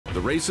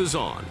The race is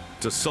on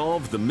to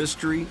solve the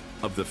mystery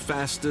of the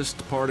fastest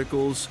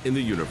particles in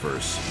the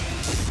universe.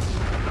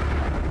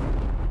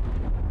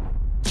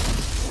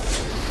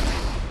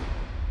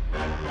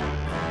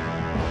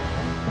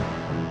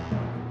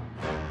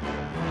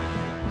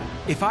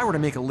 If I were to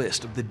make a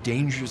list of the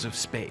dangers of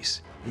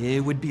space,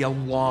 it would be a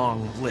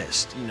long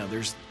list. You know,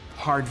 there's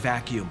hard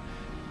vacuum,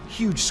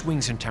 huge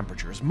swings in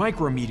temperatures,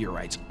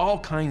 micrometeorites, all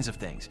kinds of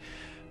things.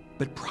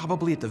 But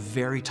probably at the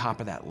very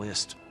top of that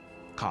list,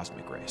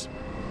 cosmic rays.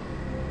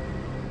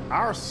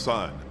 Our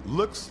sun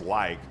looks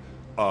like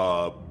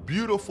a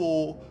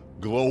beautiful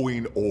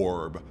glowing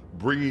orb,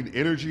 bringing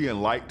energy and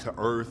light to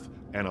Earth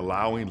and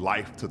allowing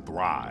life to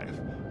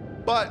thrive.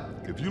 But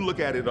if you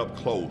look at it up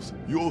close,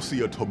 you'll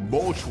see a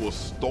tumultuous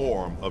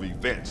storm of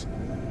events.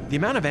 The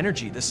amount of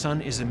energy the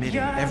sun is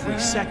emitting every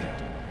second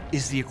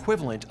is the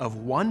equivalent of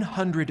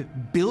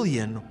 100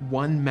 billion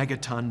 1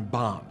 megaton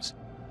bombs.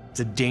 It's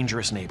a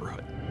dangerous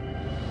neighborhood.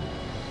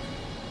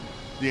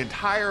 The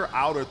entire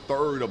outer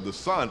third of the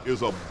sun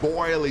is a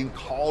boiling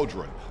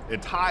cauldron,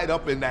 and tied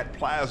up in that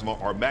plasma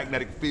are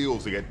magnetic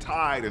fields that get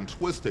tied and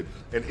twisted,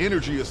 and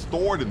energy is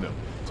stored in them.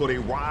 So they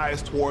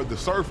rise toward the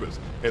surface,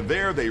 and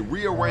there they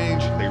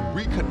rearrange, they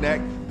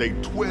reconnect, they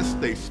twist,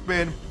 they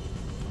spin.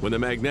 When the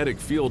magnetic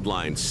field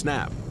lines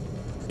snap,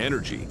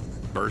 energy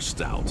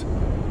bursts out.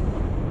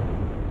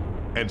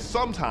 And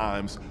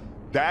sometimes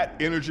that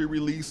energy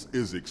release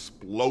is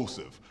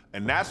explosive.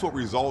 And that's what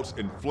results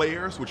in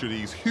flares, which are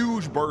these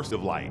huge bursts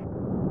of light.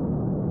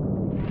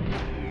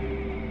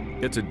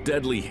 It's a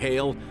deadly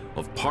hail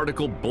of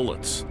particle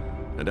bullets.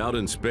 And out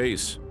in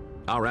space,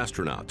 our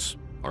astronauts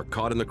are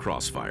caught in the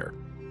crossfire.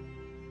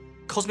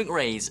 Cosmic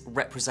rays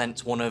represent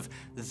one of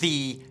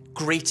the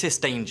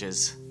greatest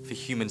dangers for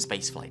human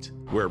spaceflight.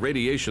 Where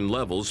radiation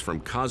levels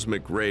from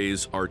cosmic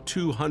rays are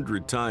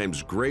 200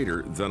 times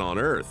greater than on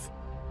Earth.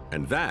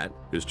 And that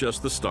is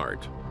just the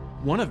start.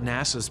 One of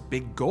NASA's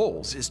big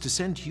goals is to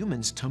send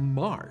humans to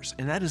Mars,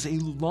 and that is a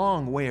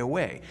long way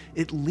away,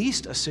 at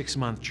least a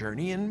 6-month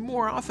journey, and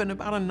more often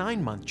about a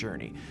 9-month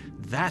journey.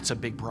 That's a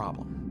big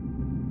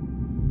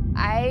problem.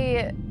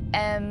 I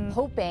am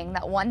hoping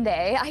that one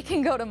day I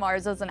can go to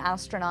Mars as an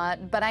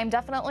astronaut, but I'm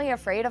definitely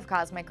afraid of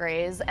cosmic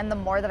rays, and the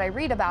more that I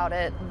read about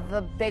it, the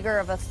bigger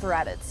of a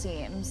threat it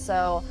seems.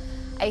 So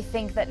I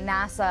think that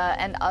NASA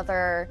and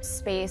other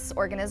space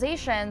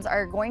organizations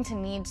are going to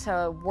need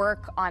to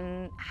work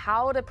on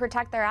how to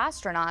protect their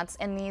astronauts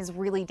in these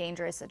really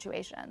dangerous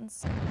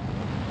situations.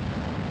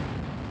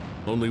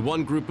 Only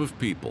one group of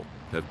people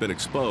have been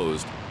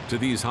exposed to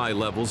these high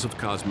levels of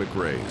cosmic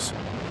rays: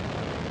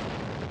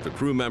 the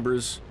crew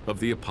members of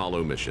the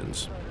Apollo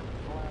missions.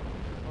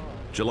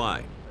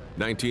 July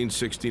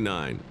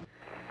 1969.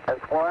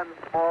 That's one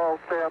small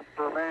step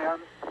for man,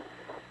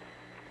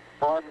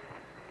 one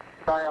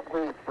giant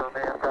leap for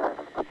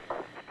mankind.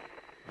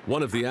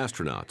 One of the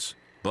astronauts,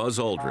 Buzz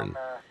Aldrin,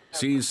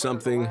 sees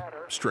something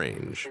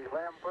strange.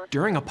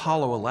 During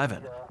Apollo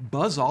 11,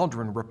 Buzz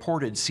Aldrin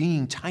reported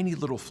seeing tiny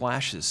little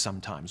flashes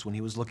sometimes when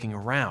he was looking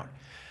around.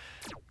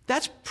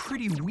 That's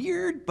pretty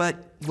weird,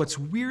 but what's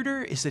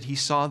weirder is that he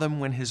saw them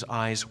when his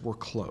eyes were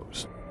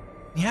closed.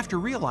 You have to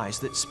realize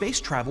that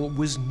space travel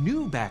was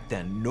new back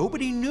then.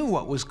 Nobody knew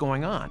what was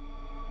going on.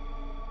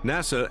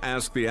 NASA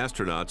asked the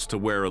astronauts to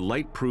wear a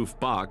light-proof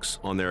box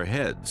on their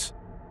heads.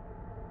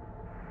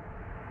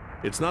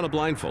 It's not a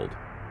blindfold,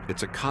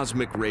 it's a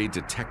cosmic ray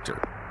detector.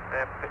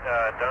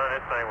 Don,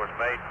 this thing was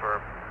made for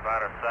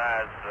about a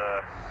size.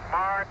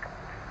 Mark,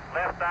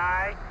 left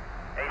eye,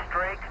 a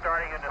streak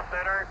starting in the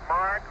center.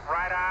 Mark,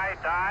 right eye,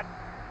 dot,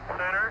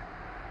 center.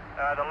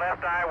 The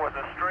left eye was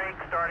a streak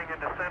starting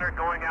in the center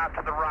going out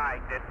to the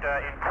right. It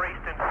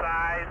increased in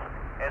size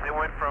as it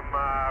went from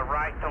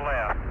right to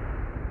left.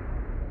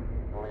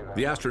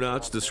 The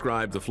astronauts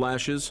described the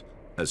flashes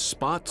as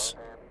spots,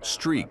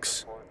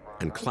 streaks,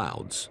 and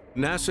clouds.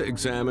 NASA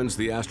examines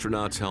the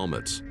astronauts'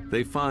 helmets.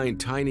 They find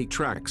tiny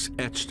tracks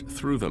etched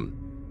through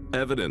them,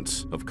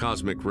 evidence of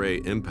cosmic ray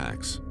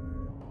impacts.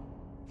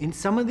 And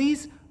some of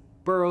these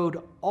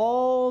burrowed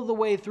all the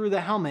way through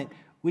the helmet,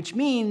 which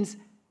means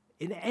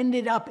it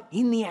ended up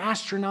in the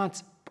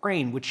astronaut's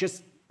brain, which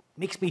just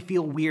makes me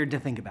feel weird to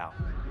think about.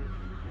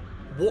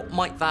 What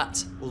might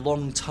that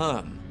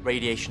long-term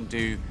radiation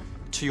do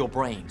to your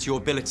brain, to your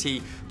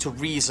ability to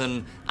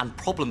reason and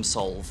problem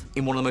solve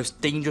in one of the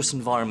most dangerous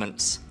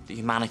environments that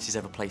humanity's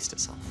ever placed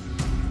itself?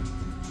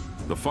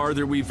 The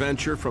farther we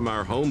venture from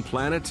our home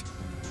planet,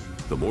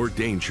 the more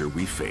danger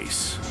we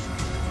face.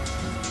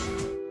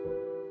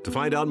 To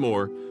find out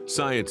more,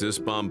 scientists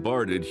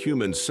bombarded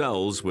human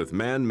cells with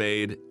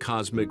man-made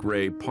cosmic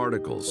ray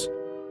particles.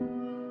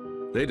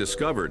 They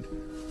discovered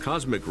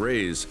cosmic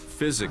rays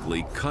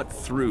physically cut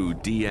through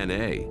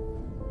DNA,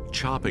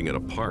 chopping it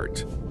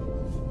apart.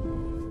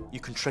 You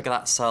can trigger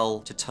that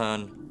cell to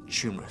turn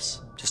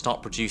tumorous, to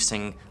start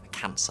producing a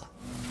cancer.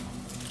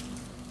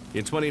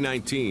 In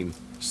 2019,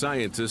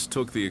 scientists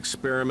took the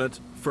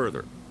experiment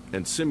further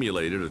and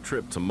simulated a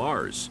trip to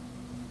Mars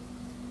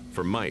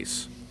for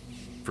mice.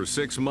 For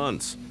 6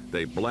 months,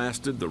 they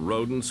blasted the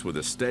rodents with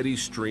a steady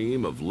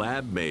stream of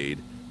lab-made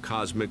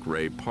cosmic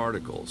ray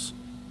particles.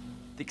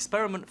 The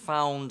experiment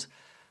found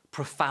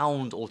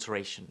profound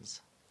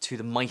alterations to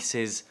the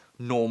mice's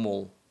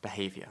normal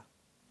behavior.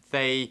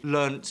 They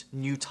learnt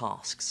new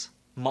tasks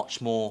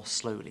much more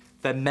slowly.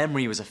 Their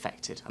memory was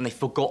affected, and they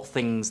forgot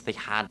things they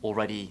had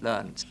already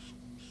learned.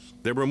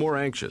 They were more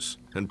anxious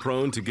and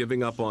prone to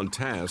giving up on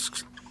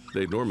tasks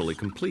they'd normally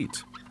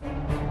complete.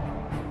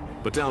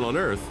 But down on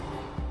Earth,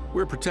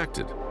 we're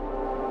protected.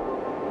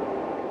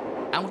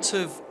 Out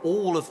of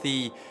all of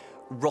the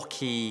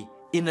rocky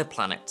inner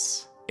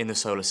planets in the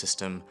solar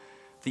system,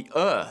 the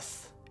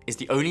Earth is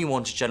the only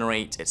one to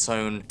generate its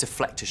own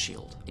deflector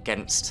shield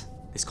against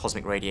this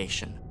cosmic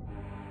radiation.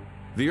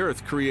 The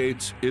Earth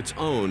creates its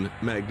own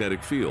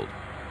magnetic field.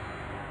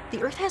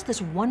 The Earth has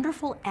this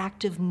wonderful,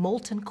 active,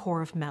 molten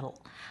core of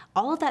metal.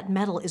 All of that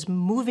metal is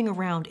moving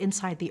around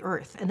inside the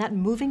Earth, and that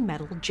moving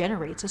metal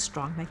generates a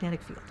strong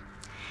magnetic field.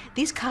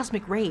 These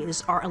cosmic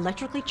rays are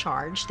electrically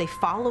charged, they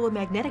follow a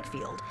magnetic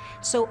field,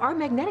 so our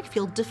magnetic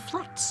field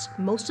deflects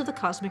most of the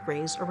cosmic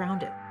rays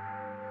around it.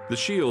 The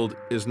shield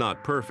is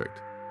not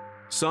perfect.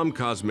 Some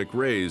cosmic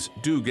rays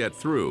do get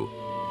through,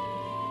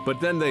 but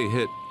then they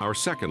hit our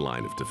second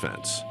line of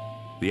defense,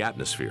 the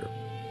atmosphere.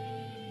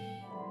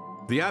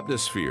 The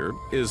atmosphere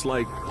is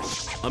like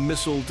a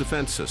missile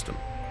defense system.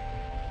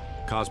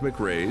 Cosmic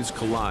rays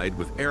collide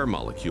with air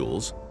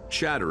molecules,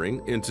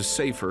 shattering into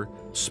safer,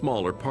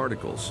 smaller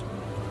particles.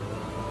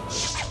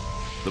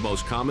 The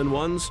most common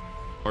ones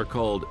are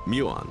called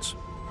muons.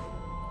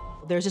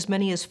 There's as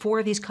many as 4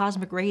 of these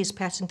cosmic rays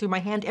passing through my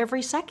hand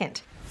every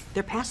second.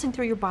 They're passing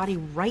through your body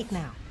right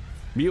now.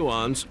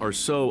 Muons are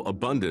so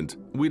abundant,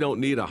 we don't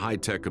need a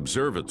high-tech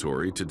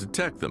observatory to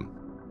detect them.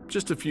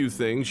 Just a few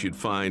things you'd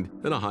find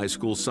in a high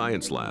school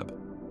science lab.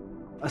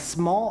 A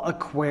small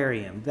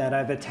aquarium that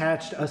I've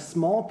attached a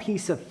small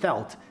piece of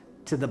felt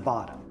to the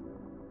bottom.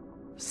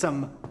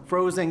 Some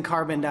frozen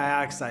carbon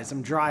dioxide,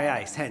 some dry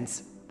ice,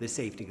 hence the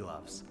safety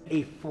gloves.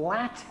 A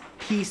flat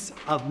piece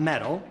of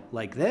metal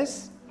like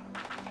this,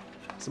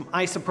 some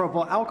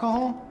isopropyl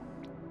alcohol.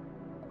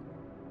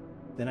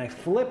 Then I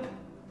flip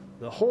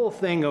the whole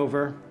thing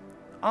over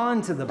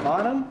onto the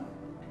bottom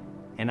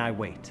and I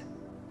wait.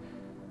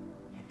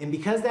 And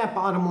because that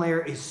bottom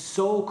layer is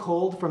so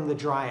cold from the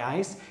dry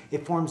ice,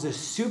 it forms a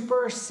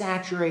super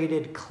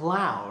saturated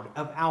cloud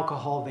of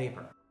alcohol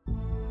vapor.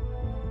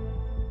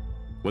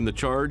 When the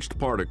charged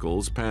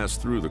particles pass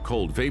through the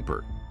cold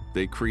vapor,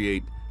 they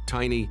create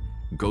tiny,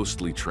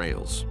 ghostly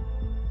trails.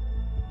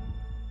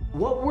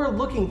 What we're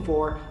looking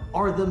for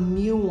are the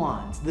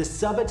muons, the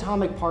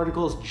subatomic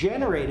particles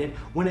generated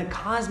when a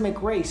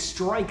cosmic ray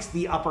strikes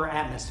the upper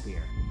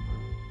atmosphere.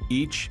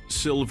 Each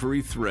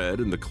silvery thread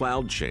in the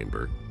cloud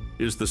chamber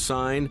is the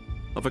sign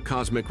of a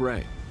cosmic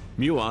ray.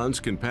 Muons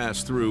can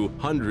pass through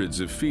hundreds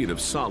of feet of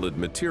solid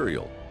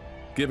material,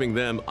 giving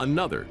them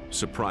another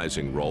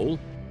surprising role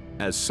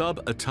as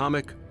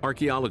subatomic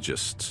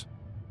archaeologists.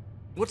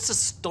 What's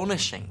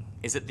astonishing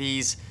is that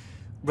these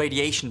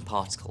radiation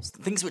particles,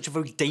 things which are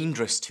very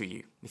dangerous to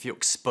you if you're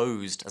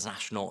exposed as an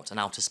astronaut in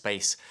outer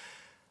space,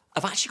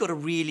 have actually got a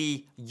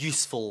really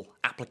useful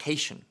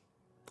application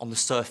on the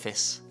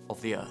surface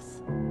of the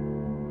Earth.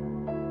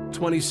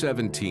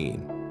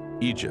 2017,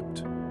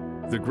 Egypt.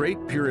 The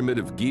Great Pyramid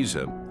of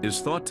Giza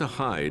is thought to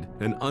hide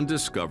an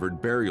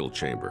undiscovered burial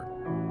chamber.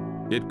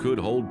 It could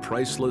hold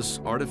priceless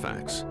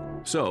artifacts.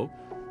 So,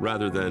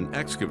 rather than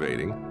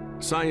excavating,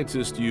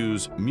 scientists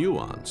use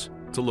muons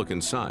to look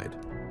inside.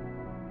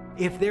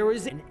 If there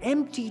was an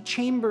empty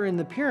chamber in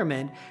the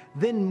pyramid,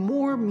 then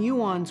more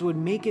muons would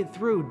make it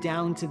through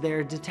down to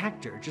their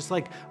detector, just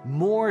like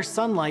more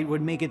sunlight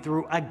would make it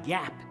through a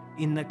gap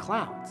in the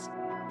clouds.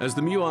 As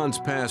the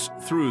muons pass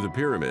through the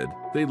pyramid,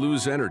 they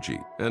lose energy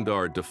and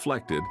are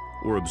deflected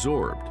or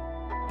absorbed.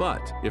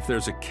 But if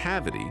there's a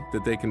cavity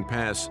that they can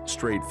pass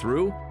straight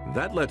through,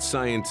 that lets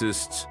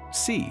scientists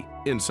see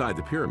inside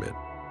the pyramid.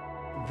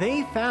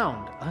 They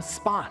found a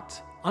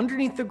spot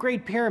underneath the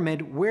Great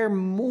Pyramid where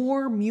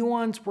more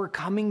muons were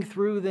coming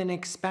through than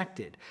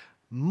expected.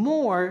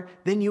 More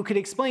than you could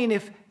explain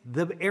if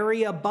the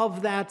area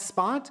above that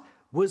spot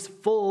was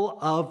full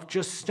of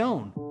just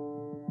stone.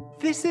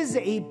 This is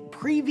a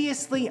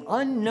previously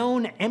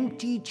unknown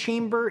empty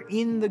chamber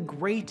in the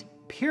Great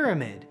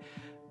Pyramid.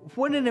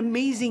 What an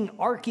amazing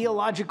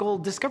archaeological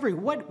discovery.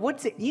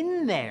 What's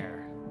in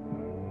there?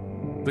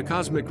 The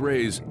cosmic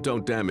rays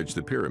don't damage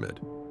the pyramid.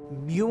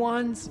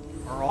 Muons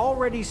are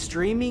already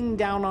streaming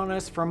down on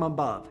us from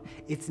above.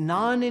 It's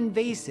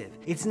non-invasive.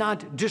 It's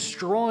not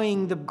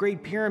destroying the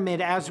Great Pyramid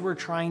as we're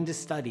trying to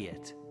study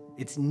it.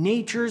 It's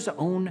nature's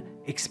own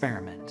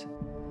experiment.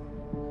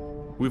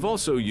 We've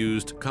also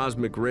used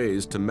cosmic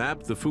rays to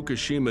map the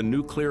Fukushima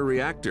nuclear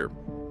reactor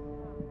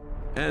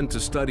and to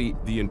study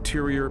the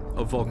interior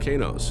of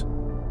volcanoes.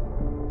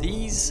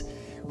 These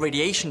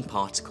radiation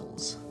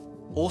particles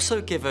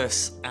also give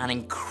us an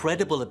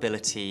incredible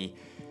ability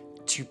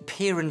to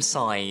peer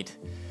inside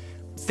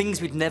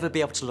things we'd never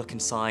be able to look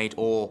inside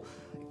or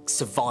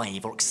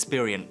survive or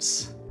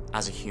experience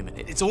as a human.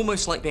 It's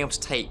almost like being able to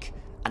take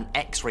an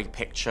X-ray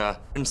picture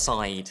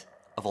inside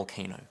a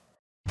volcano.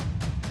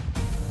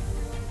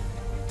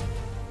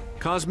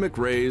 Cosmic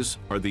rays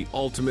are the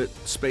ultimate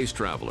space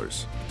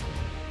travelers.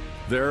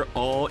 Their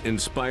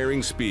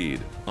awe-inspiring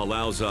speed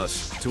allows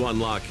us to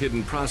unlock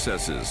hidden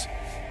processes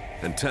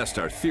and test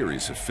our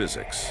theories of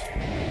physics.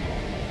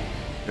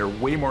 They're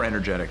way more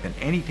energetic than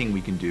anything we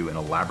can do in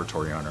a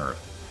laboratory on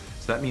Earth.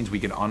 So that means we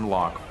can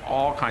unlock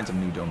all kinds of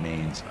new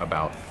domains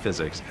about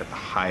physics at the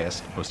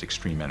highest, most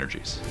extreme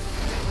energies.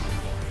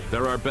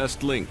 They're our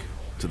best link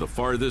to the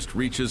farthest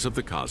reaches of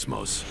the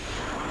cosmos.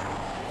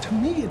 To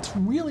me, it's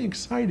really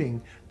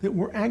exciting that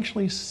we're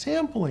actually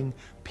sampling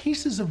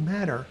pieces of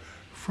matter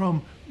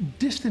from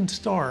distant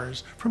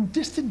stars, from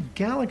distant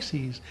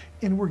galaxies,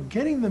 and we're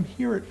getting them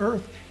here at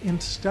Earth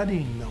and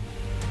studying them.